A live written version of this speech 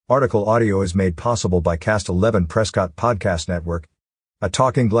Article audio is made possible by Cast 11 Prescott Podcast Network, a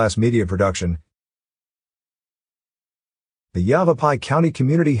Talking Glass media production. The Yavapai County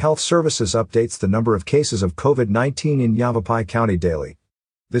Community Health Services updates the number of cases of COVID-19 in Yavapai County daily.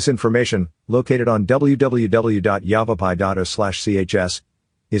 This information, located on www.yavapai.us/chs,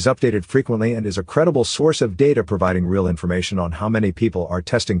 is updated frequently and is a credible source of data providing real information on how many people are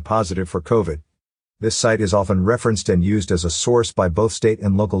testing positive for COVID. This site is often referenced and used as a source by both state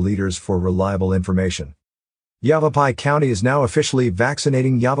and local leaders for reliable information. Yavapai County is now officially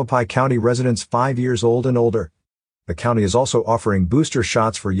vaccinating Yavapai County residents 5 years old and older. The county is also offering booster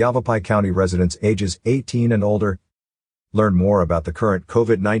shots for Yavapai County residents ages 18 and older. Learn more about the current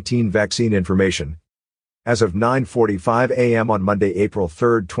COVID-19 vaccine information. As of 9:45 a.m. on Monday, April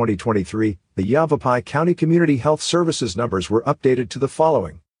 3, 2023, the Yavapai County Community Health Services numbers were updated to the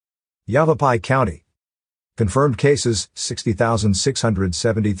following. Yavapai County. Confirmed cases,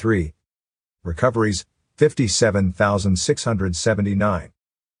 60,673. Recoveries, 57,679.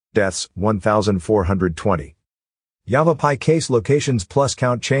 Deaths, 1,420. Yavapai case locations plus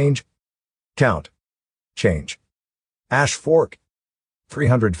count change. Change. Ash Fork,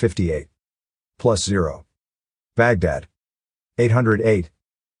 358. Plus 0. Baghdad, 808.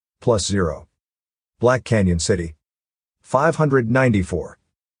 Plus 0. Black Canyon City, 594.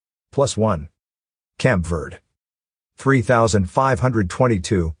 Plus 1. Camp Verde,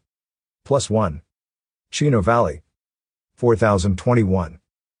 3,522. Plus 1. Chino Valley, 4,021.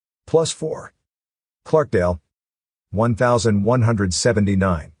 Plus 4. Clarkdale,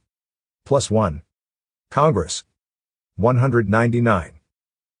 1,179. Plus 1. Congress, 199.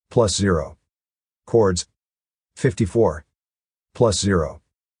 Plus 0. Cords, 54. Plus 0.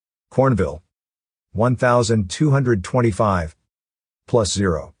 Cornville, 1,225. Plus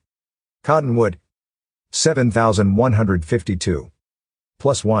 0. Cottonwood, 7,152.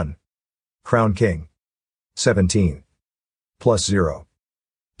 Plus 1. Crown King, 17. Plus 0.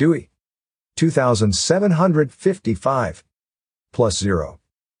 Dewey, 2,755. Plus 0.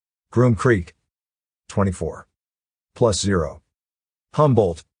 Groom Creek, 24. Plus 0.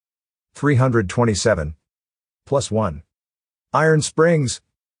 Humboldt, 327. Plus 1. Iron Springs,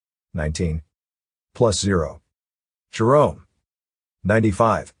 19. Plus 0. Jerome,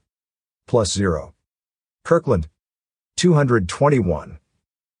 95. Plus 0. Kirkland, 221.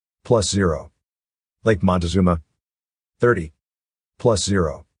 Plus 0. Lake Montezuma, 30. Plus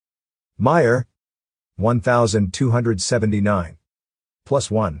 0. Meyer, 1,279.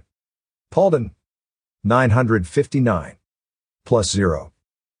 Plus 1. Paulden, 959. Plus 0.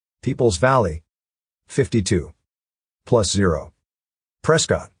 Peoples Valley, 52. Plus 0.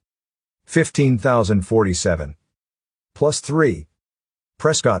 Prescott, 15,047. Plus 3.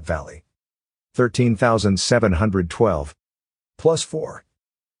 Prescott Valley, 13,712. Plus 4.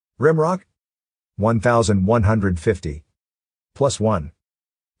 Rimrock, 1,150. Plus 1.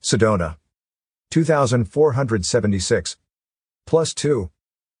 Sedona, 2,476. Plus 2.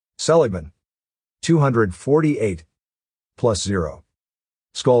 Seligman, 248. Plus 0.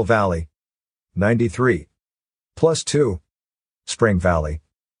 Skull Valley, 93. Plus 2. Spring Valley,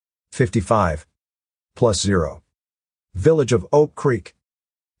 55. Plus 0. Village of Oak Creek,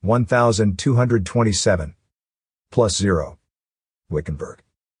 1,227. Plus 0. Wickenburg,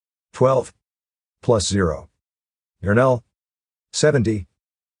 12. Plus 0. Yarnell, 70.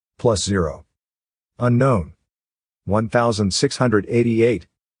 Plus 0. Unknown, 1,688.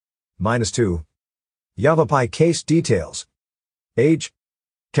 Minus 2. Yavapai case details. Age.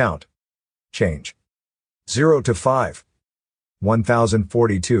 Count. Change. 0 to 5.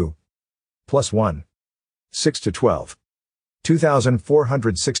 1,042. Plus 1. 6 to 12.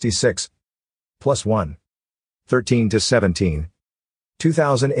 2,466. Plus 1. 13 to 17.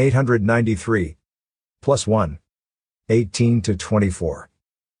 2,893. Plus 1. 18 to 24.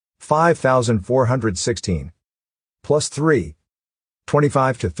 5,416. Plus 3.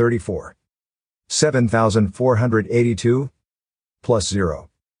 25 to 34. 7,482. Plus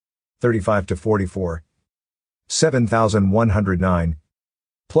 0. 35 to 44. 7,109.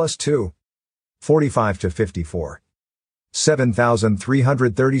 Plus 2. 45 to 54.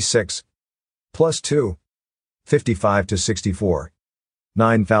 7,336. Plus 2. 55 to 64.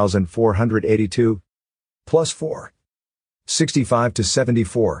 9,482. Plus 4. 65 to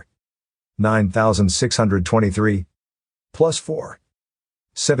 74. 9,623. Plus 4.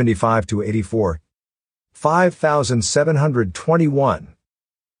 75 to 84. 5,721.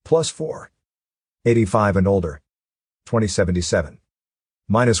 Plus 4. 85 and older. 2077.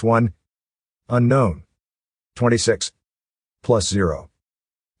 Minus 1. Unknown. 26. Plus 0.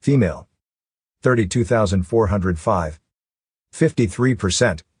 Female. 32,405.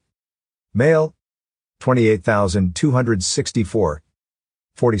 53%. Male, 28,264,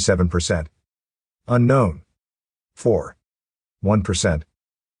 47%. Unknown, 4, 1%.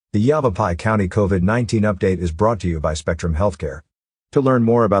 The Yavapai County COVID-19 update is brought to you by Spectrum Healthcare. To learn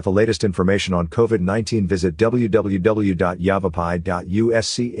more about the latest information on COVID-19, visit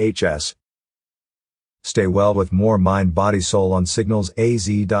www.yavapai.uschs. Stay well with more Mind Body Soul on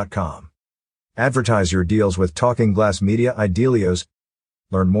signalsaz.com. Advertise your deals with Talking Glass Media Idealios.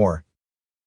 Learn more